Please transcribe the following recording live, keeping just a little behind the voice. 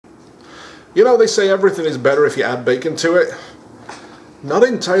You know, they say everything is better if you add bacon to it. Not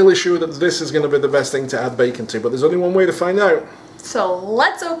entirely sure that this is going to be the best thing to add bacon to, but there's only one way to find out. So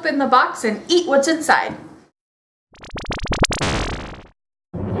let's open the box and eat what's inside.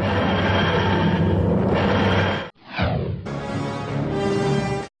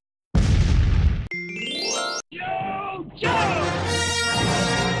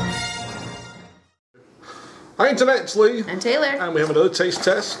 Hi Internet, it's Lee. And Taylor. And we have another taste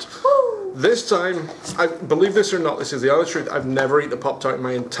test. Woo. This time, I believe this or not, this is the honest truth, I've never eaten a Pop-Tart in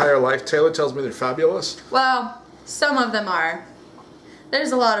my entire life. Taylor tells me they're fabulous. Well, some of them are.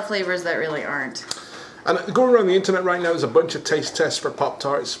 There's a lot of flavors that really aren't. And going around the internet right now, there's a bunch of taste tests for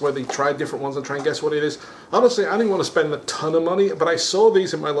Pop-Tarts where they try different ones and try and guess what it is. Honestly, I didn't want to spend a ton of money, but I saw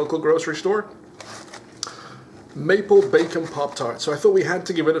these in my local grocery store. Maple bacon Pop-Tart. So I thought we had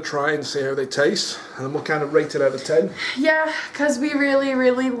to give it a try and see how they taste. And then we'll kind of rate it out of 10. Yeah, because we really,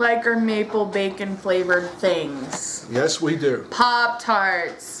 really like our maple bacon flavored things. Yes, we do.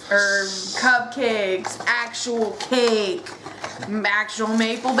 Pop-Tarts, or cupcakes, actual cake, actual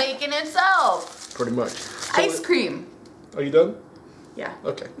maple bacon itself. Pretty much. So Ice cream. Are you done? Yeah.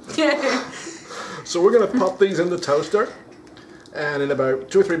 Okay. So we're going to pop these in the toaster. And in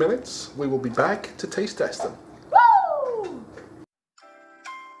about 2 or 3 minutes, we will be back to taste test them. Woo!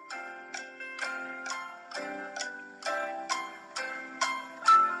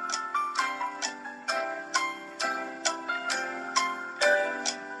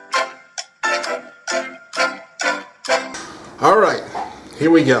 All right,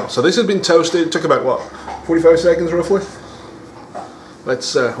 here we go. So this has been toasted. It took about, what, 45 seconds roughly?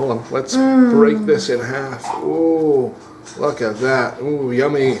 Let's, hold on. Let's break this in half. Ooh, look at that. Ooh,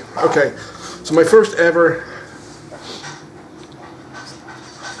 yummy. Okay, so my first ever,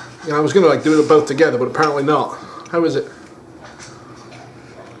 I was going to like do it both together, but apparently not. How is it?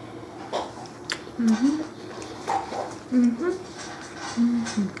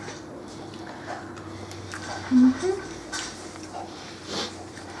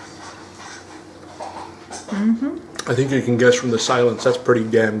 I think you can guess from the silence, that's pretty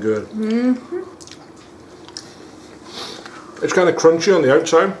damn good. It's kind of crunchy on the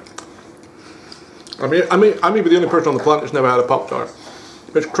outside. I may be the only person on the planet who's never had a Pop-Tart.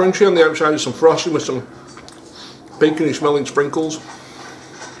 It's crunchy on the outside with some frosting with some bacony smelling sprinkles.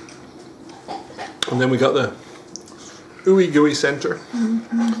 And then we got the ooey gooey center.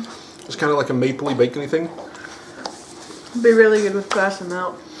 It's kind of like a mapley bacony thing. It'd be really good with glass of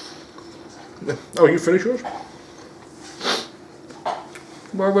milk. Yeah. Oh, you finished yours?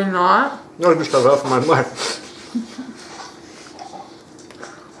 Were we not? No, I just have half of mine left.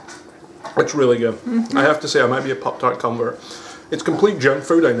 It's really good. I have to say, I might be a Pop-Tart convert. It's complete junk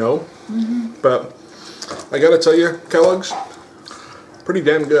food, I know. But I gotta tell you, Kellogg's, pretty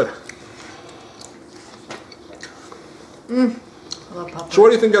damn good. I love Pop-Tarts. So what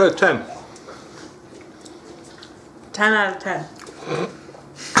do you think out of 10? 10 out of 10.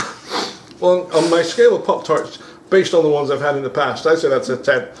 Well, on my scale of Pop-Tarts, based on the ones I've had in the past, I'd say that's a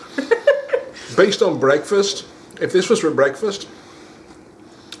 10. Based on breakfast, if this was for breakfast,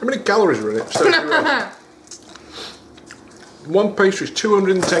 how many calories are in it? One pastry is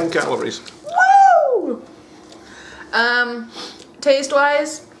 210 calories. Woo!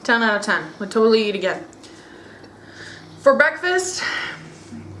 Taste-wise, 10 out of 10. Would totally eat again. For breakfast,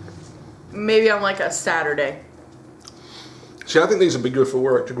 maybe on like a Saturday. See, I think these would be good for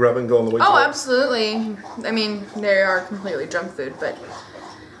work to grab and go on the way to Oh, work. absolutely. I mean, they are completely junk food, but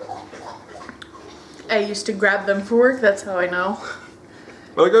I used to grab them for work. That's how I know.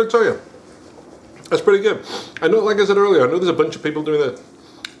 Well, I gotta tell you, that's pretty good. I know, like I said earlier, I know there's a bunch of people doing the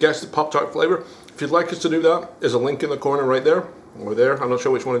guess the Pop-Tart flavor. If you'd like us to do that, there's a link in the corner right there, or there. I'm not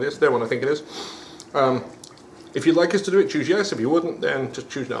sure which one it is. There one, I think it is. If you'd like us to do it, choose yes. If you wouldn't, then just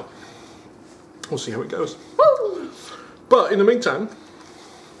choose no. We'll see how it goes. Woo! But in the meantime,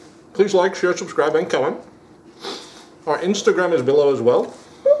 please like, share, subscribe, and comment. Our Instagram is below as well.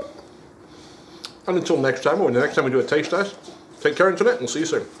 And until next time, or the next time we do a taste test, take care, Internet, and see you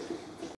soon.